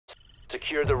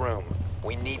Secure the room.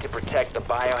 We need to protect the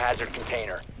biohazard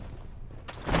container.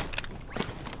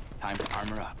 Time to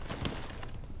armor up.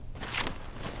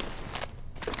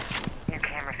 New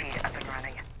camera feed up and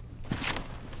running.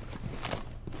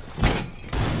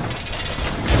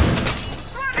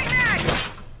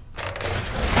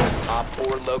 Op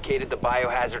 4 located the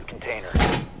biohazard container.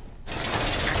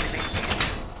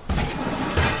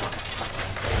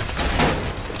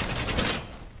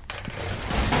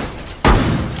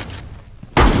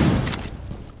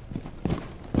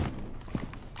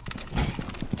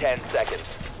 10 seconds.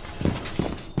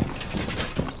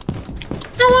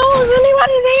 Hello, is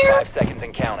anybody there? 5 seconds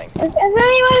and counting. Is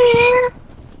anybody there?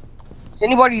 Is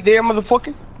anybody there,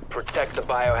 motherfucker? Protect the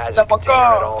biohazard container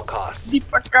at all costs.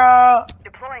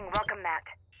 Deploying welcome mat.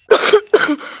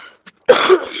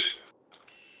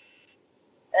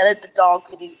 Edit the dog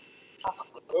to the...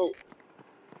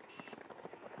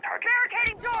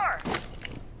 Barricading door!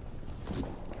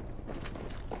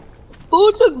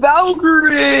 Who took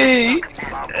Valkyrie?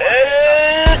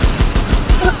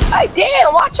 Hey,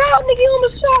 damn, watch out, nigga, you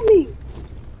almost shot me.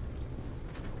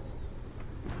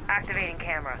 Activating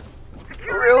camera.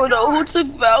 For real though, who took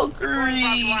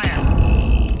Valkyrie?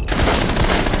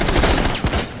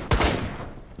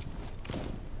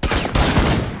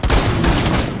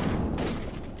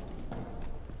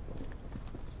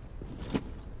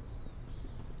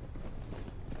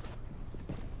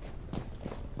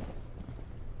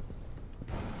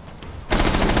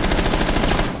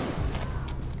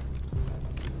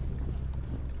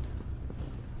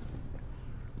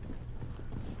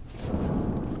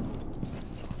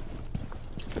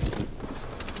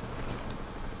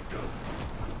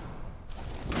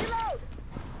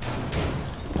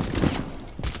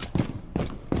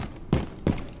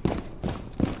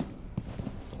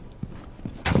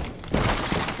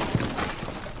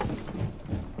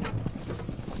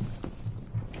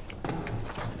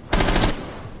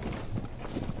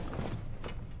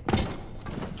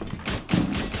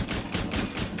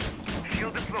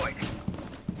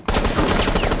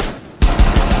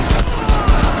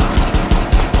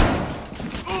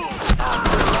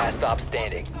 Stop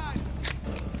standing.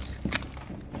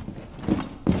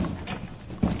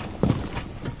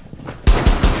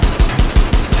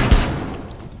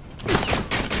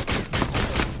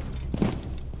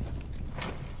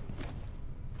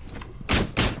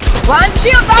 Behind the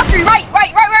shield, Valkyrie, right,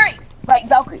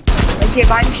 Valkyrie. Right here,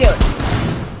 behind the shield.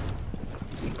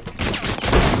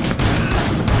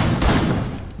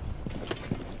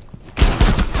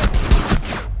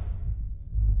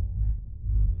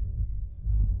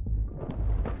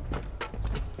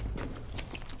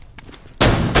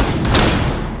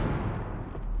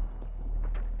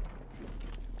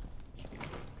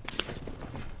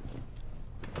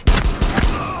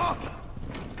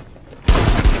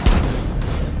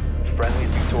 Friendly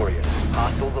is victorious.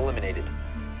 Hostiles eliminated.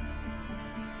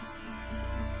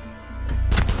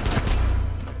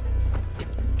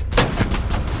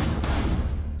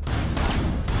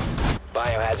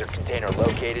 Biohazard container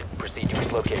located. Proceed to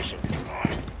its location.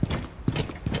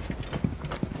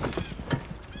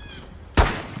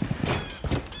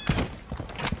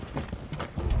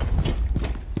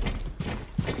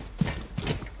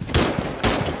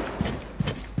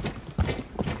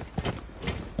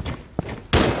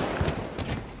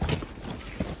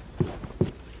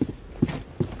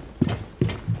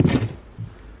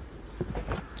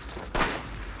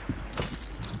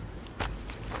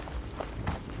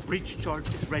 Breach charge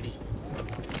is ready.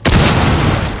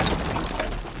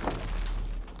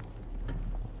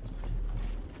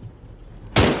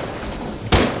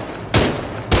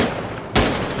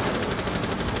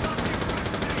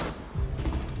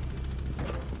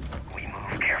 We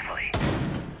move carefully.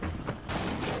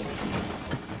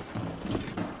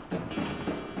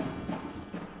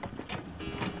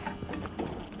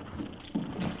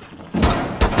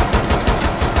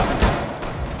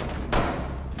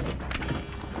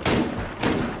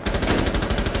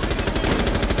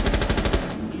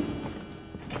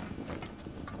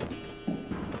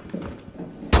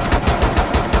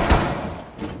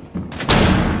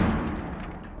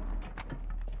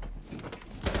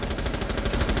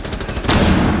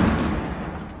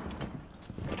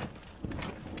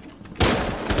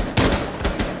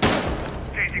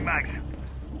 Changing mags.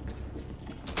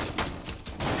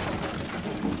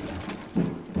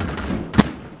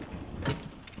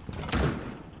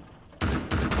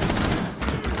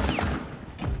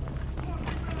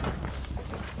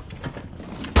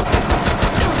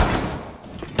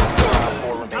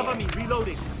 Cover me,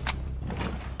 reloading.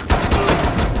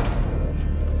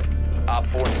 Op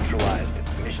 4 neutralized.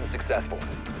 Mission successful.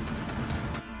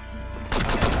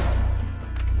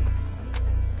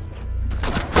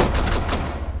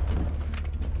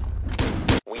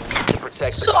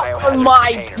 protect the Suck biohazard on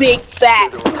my container. big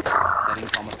fat. Setting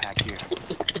trauma pack here.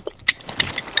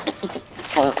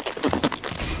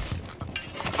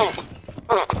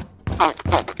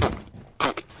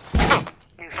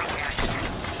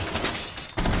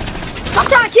 Stop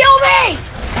trying to kill me!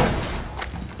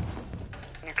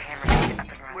 New camera feed up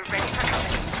and running. We're ready for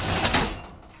combat.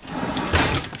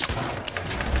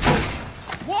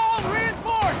 Wall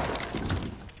reinforced!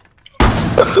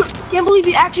 Can't believe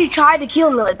you actually tried to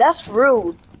kill me. Like, that's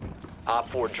rude. Op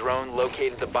 4 drone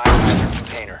located the biohazard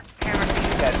container. Camera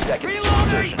feed. 10 seconds.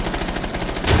 Reloading!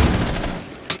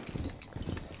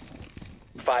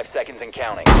 5 seconds and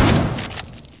counting.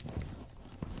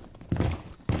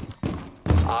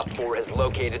 Op 4 has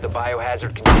located the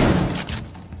biohazard container.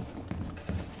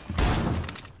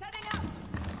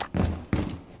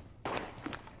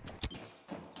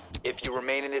 If you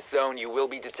remain in this zone, you will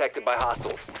be detected by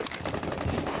hostiles.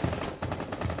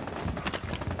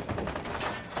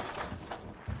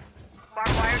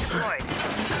 Barbed wire deployed.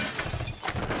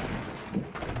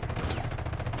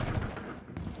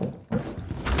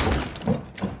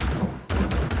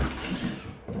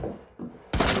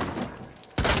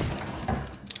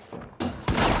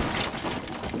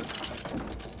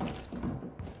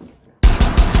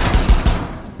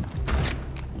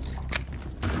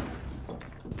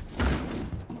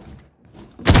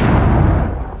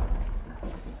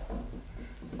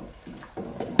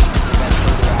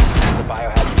 The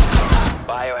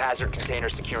biohazard container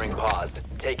securing paused.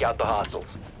 Take out the hostiles.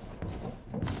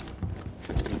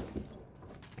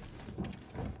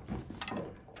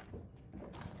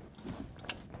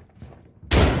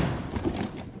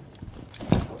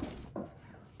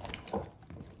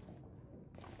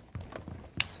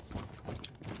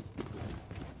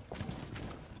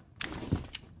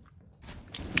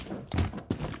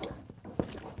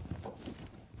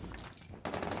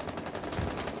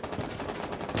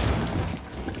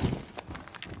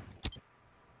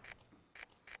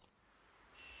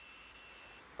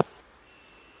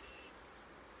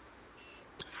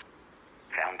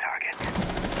 Found target.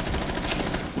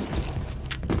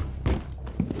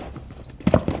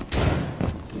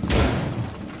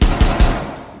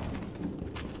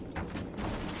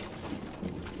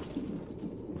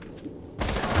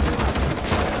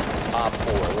 Op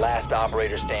 4, last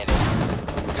operator standing.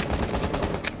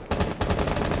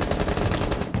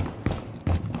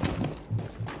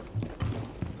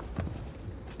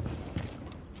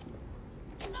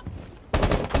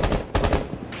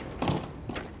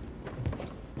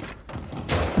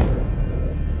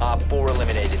 Op 4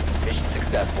 eliminated. Mission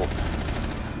successful.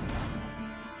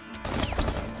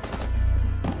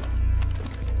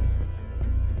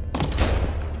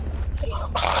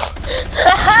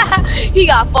 He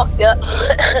got fucked up.